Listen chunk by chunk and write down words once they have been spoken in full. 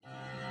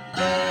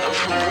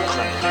from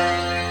Brooklyn.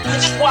 You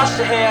just wash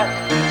the hair.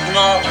 You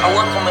know, I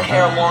worked on my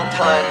hair a long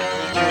time.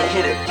 He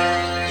hit it.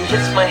 He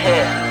hits my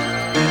hair.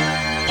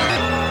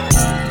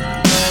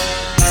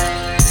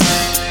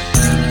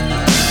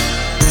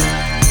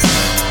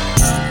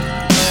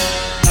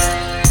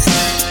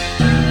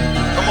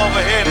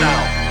 Over here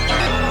now.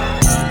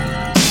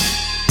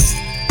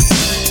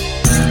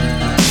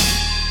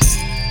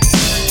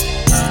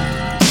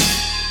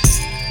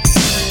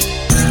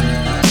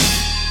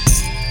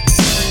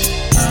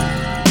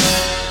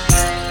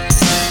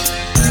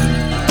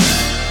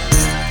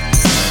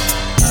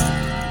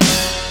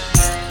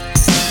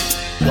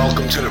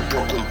 Welcome to the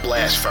Brooklyn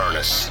Blast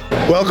Furnace.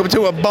 Welcome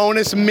to a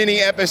bonus mini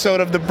episode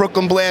of the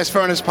Brooklyn Blast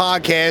Furnace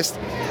podcast.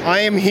 I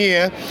am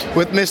here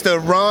with Mr.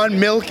 Ron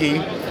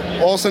Millkie,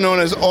 also known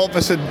as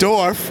Officer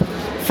Dorf,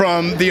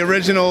 from the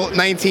original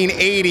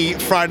 1980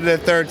 Friday the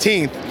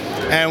 13th.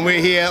 And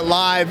we're here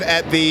live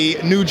at the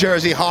New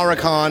Jersey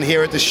HorrorCon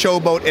here at the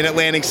Showboat in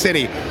Atlantic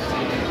City.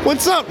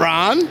 What's up,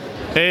 Ron?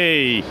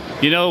 Hey,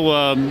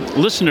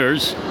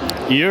 listeners,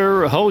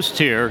 your host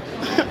here,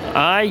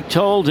 I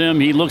told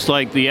him he looks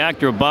like the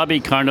actor Bobby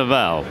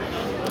Carnival.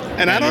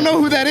 And I don't know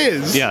who that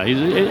is. Yeah,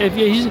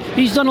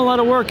 he's done a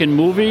lot of work in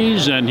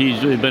movies, and he's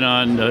been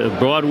on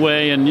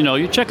Broadway, and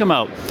you check him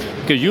out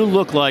because you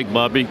look like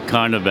Bobby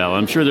Carnival.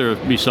 I'm sure there'll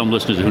be some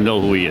listeners who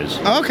know who he is.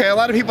 Okay, a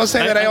lot of people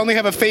say that I only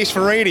have a face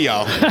for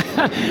radio.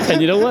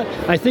 And you know what?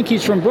 I think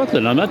he's from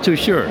Brooklyn. I'm not too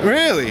sure.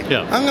 Really?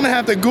 Yeah. I'm gonna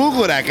have to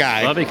Google that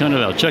guy. Bobby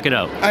Carnival. Check it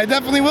out. I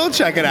definitely will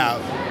check it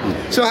out.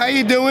 So how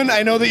you doing?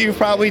 I know that you've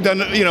probably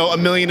done, a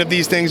million of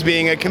these things,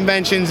 being at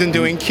conventions and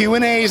doing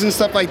Q&As and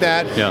stuff like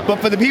that. Yeah.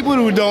 But for the people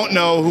who don't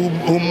know,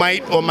 who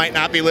might or might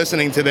not be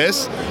listening to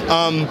this,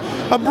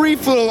 a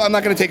brief little, I'm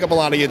not going to take up a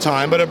lot of your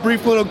time, but a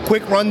brief little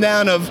quick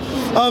rundown of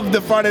the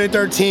Friday the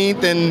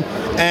 13th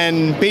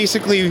and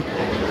basically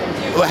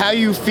how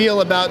you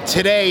feel about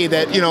today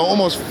that,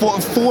 almost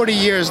 40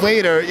 years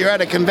later, you're at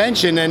a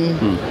convention and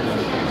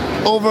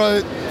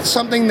over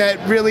something that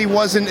really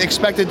wasn't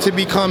expected to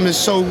become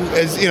as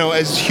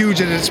huge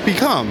as it's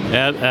become.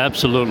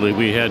 Absolutely.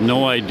 We had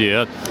no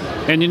idea.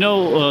 And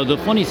the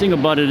funny thing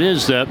about it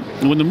is that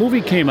when the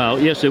movie came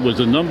out, yes, it was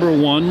the number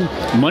one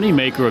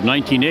moneymaker of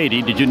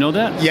 1980. Did you know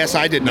that? Yes,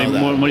 I did know Made that.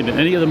 more money than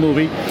any other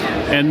movie.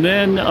 And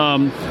then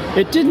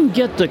it didn't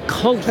get the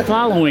cult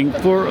following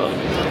for,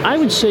 I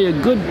would say, a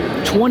good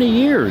 20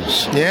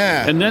 years.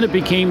 Yeah. And then it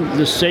became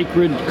the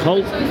sacred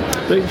cult.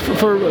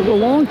 For a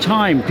long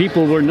time,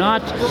 people were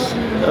not,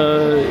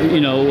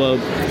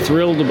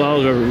 thrilled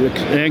about or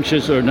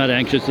anxious, or not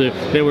anxious.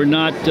 They were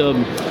not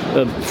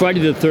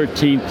Friday the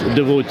 13th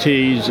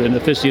devotees and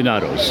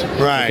aficionados.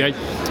 Right.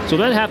 Okay? So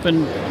that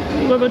happened.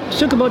 Well, it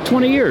took about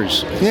 20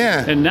 years.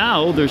 Yeah. And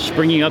now they're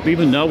springing up.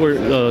 Even now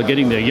we're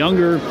getting the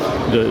younger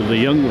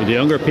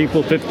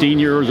people, 15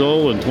 years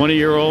old and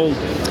 20-year-old.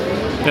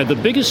 And the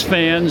biggest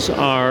fans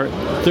are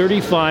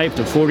 35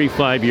 to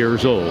 45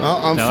 years old.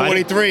 Oh, I'm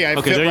 43.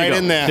 I fit right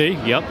in there. See?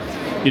 Yep.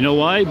 You know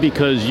why?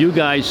 Because you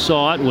guys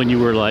saw it when you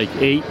were like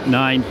 8,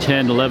 9,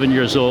 10, 11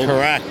 years old.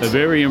 Correct. A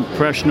very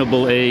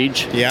impressionable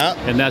age. Yeah.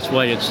 And that's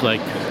why it's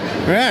like...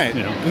 Right.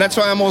 And that's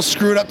why I'm all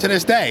screwed up to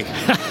this day.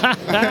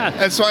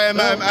 That's why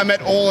I'm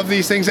at all of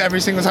these things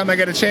every single time I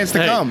get a chance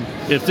to come.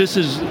 If this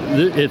is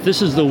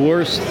the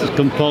worst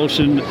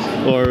compulsion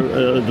or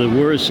the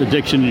worst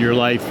addiction in your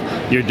life,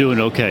 you're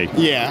doing okay.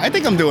 Yeah, I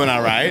think I'm doing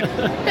all right.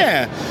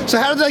 Yeah. So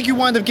how did you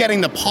wind up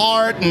getting the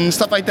part and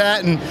stuff like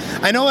that? And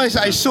I know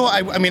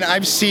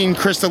I've seen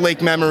Crystal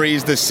Lake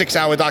Memories, the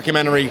 6-hour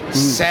documentary,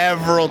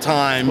 several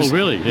times. Oh,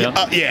 really?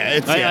 Yeah. Yeah.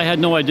 I had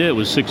no idea it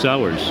was 6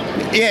 hours.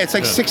 Yeah, it's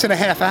like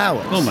 6.5 hours.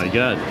 Oh my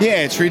God.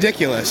 Yeah, it's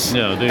ridiculous.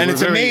 Yeah, and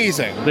it's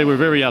amazing. They were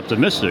very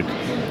optimistic.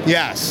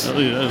 Yes,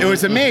 it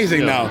was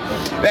amazing though,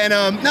 and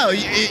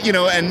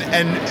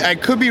and I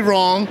could be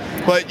wrong,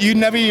 but you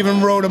never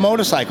even rode a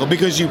motorcycle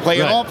because you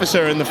play an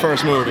officer in the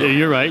first movie.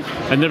 You're right.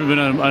 I've never been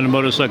on a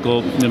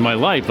motorcycle in my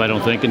life, I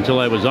don't think, until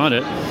I was on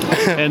it.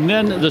 And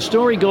then the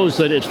story goes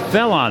that it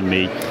fell on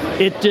me.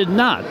 It did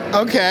not.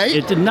 Okay.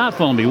 It did not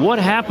fall on me. What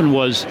happened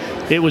was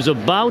it was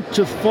about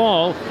to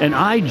fall, and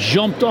I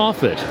jumped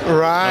off it.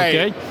 Right.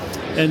 Okay.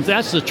 And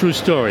that's the true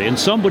story. And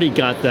somebody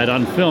got that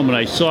on film, and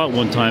I saw it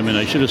one time, and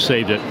I should have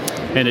saved it.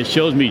 And it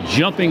shows me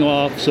jumping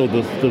off, so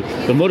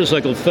the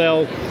motorcycle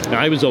fell.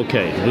 I was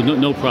okay. There was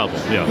no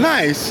problem. Yeah.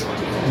 Nice.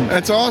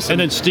 That's awesome.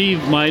 And then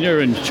Steve Miner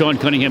and Sean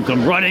Cunningham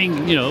come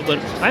running, but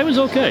I was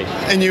okay.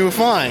 And you were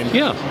fine.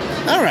 Yeah.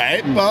 All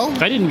right. Well,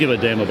 I didn't give a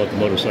damn about the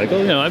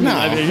motorcycle. No,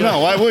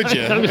 why would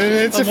you?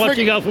 I'm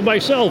watching out for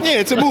myself. Yeah,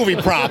 it's a movie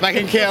prop. I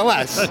can care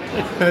less.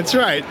 That's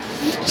right.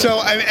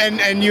 So,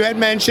 and you had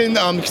mentioned,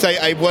 because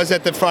I was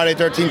at the Friday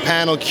 13th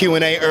panel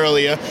Q&A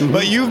earlier,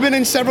 but you've been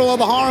in several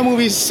other horror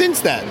movies since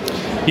then.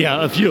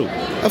 Yeah, a few.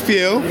 A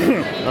few.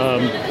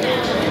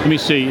 Let me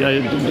see.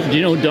 Do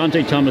you know who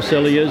Dante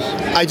Tomaselli is?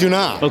 I do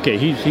not. Okay,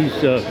 he's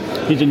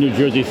a New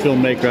Jersey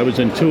filmmaker. I was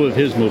in 2 of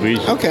his movies.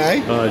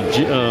 Okay.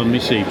 Let me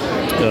see.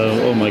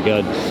 Oh my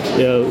God.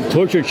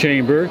 Torture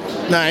Chamber.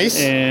 Nice.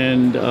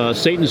 And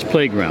Satan's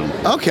Playground.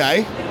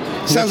 Okay.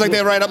 Sounds like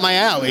they're right up my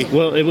alley.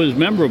 Well, it was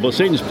memorable.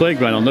 Satan's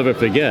Playground, I'll never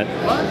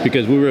forget,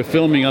 because we were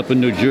filming up in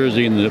New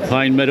Jersey in the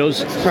Pine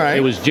Meadows. Right.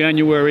 It was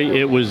January.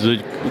 It was the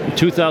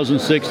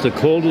 2006, the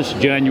coldest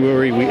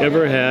January we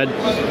ever had,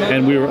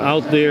 and we were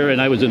out there,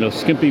 and I was in a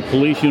skimpy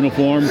police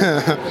uniform.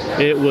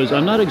 It was,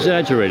 I'm not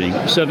exaggerating,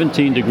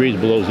 17 degrees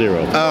below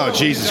zero. Oh,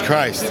 Jesus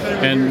Christ.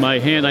 And my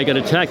hand, I got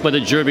attacked by the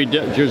Jersey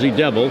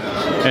Devil,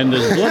 and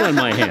there's blood on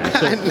my hand.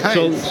 So, Nice.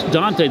 so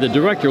Dante, the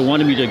director,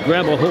 wanted me to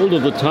grab a hold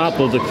of the top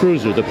of the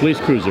cruiser, the police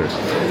cruiser,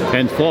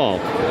 and fall.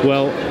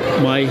 Well,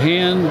 my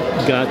hand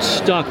got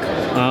stuck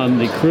on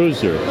the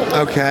cruiser,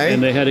 Okay.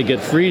 and they had to get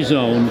free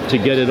zone to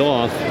get it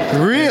off.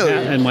 Really?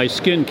 And my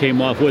skin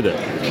came off with it.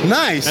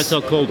 Nice. That's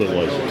how cold it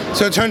was.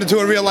 So it turned into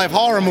a real life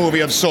horror movie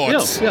of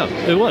sorts. Yeah,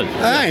 it was.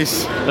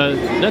 Nice.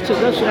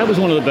 That was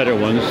one of the better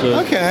ones.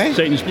 Okay.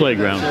 Satan's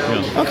Playground.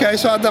 Yeah. Okay,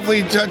 so I'll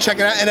definitely check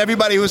it out. And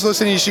everybody who's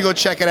listening, you should go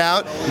check it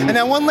out. And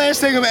now one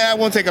last thing, I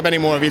won't take up any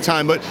more of your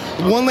time, but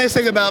one last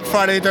thing about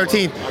Friday the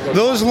 13th.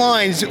 Those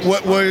lines,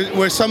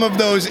 were some of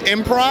those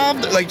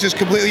improv, like just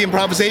completely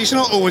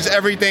improvisational, or was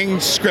everything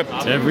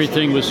scripted?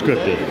 Everything was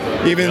scripted.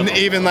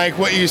 Even like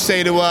what you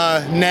say to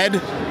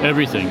Ned?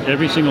 Everything.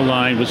 Every single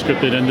line was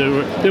scripted,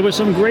 and there were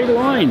some great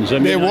lines. I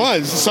mean, There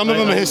was. Some of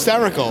them are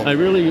hysterical. I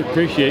really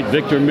appreciate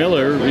Victor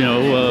Miller,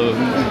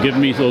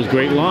 giving me those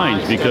great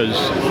lines, because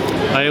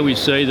I always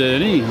say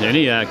that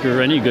any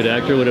actor, any good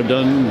actor would have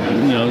done,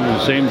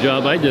 the same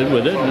job I did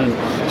with it.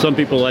 And some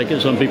people like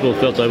it. Some people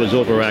felt I was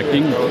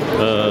overacting.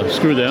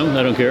 Screw them.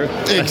 I don't care.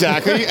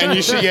 Exactly. And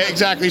you should,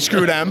 exactly,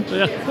 screw them.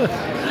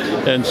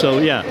 And so,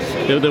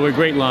 there were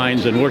great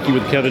lines, and working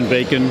with Kevin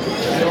Bacon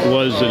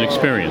was an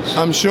experience.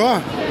 I'm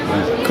sure.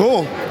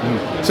 Cool.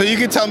 So you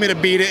can tell me to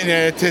beat it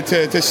and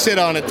to sit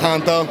on it,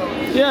 Tonto.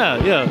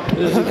 Yeah.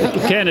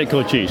 Can it,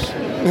 Cochise?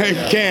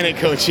 Can it,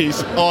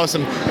 Cochise?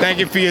 Awesome. Thank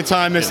you for your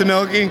time, Mr.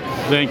 Millkie.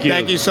 Thank you.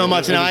 Thank you so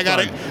much. It Now was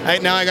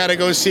I gotta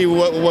go see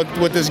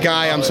what this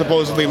guy I'm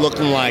supposedly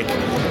looking like.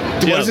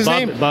 What is his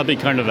name? Bobby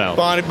Carnival.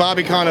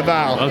 Bobby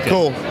Carnival. Okay.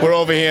 Cool. We're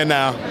over here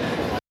now.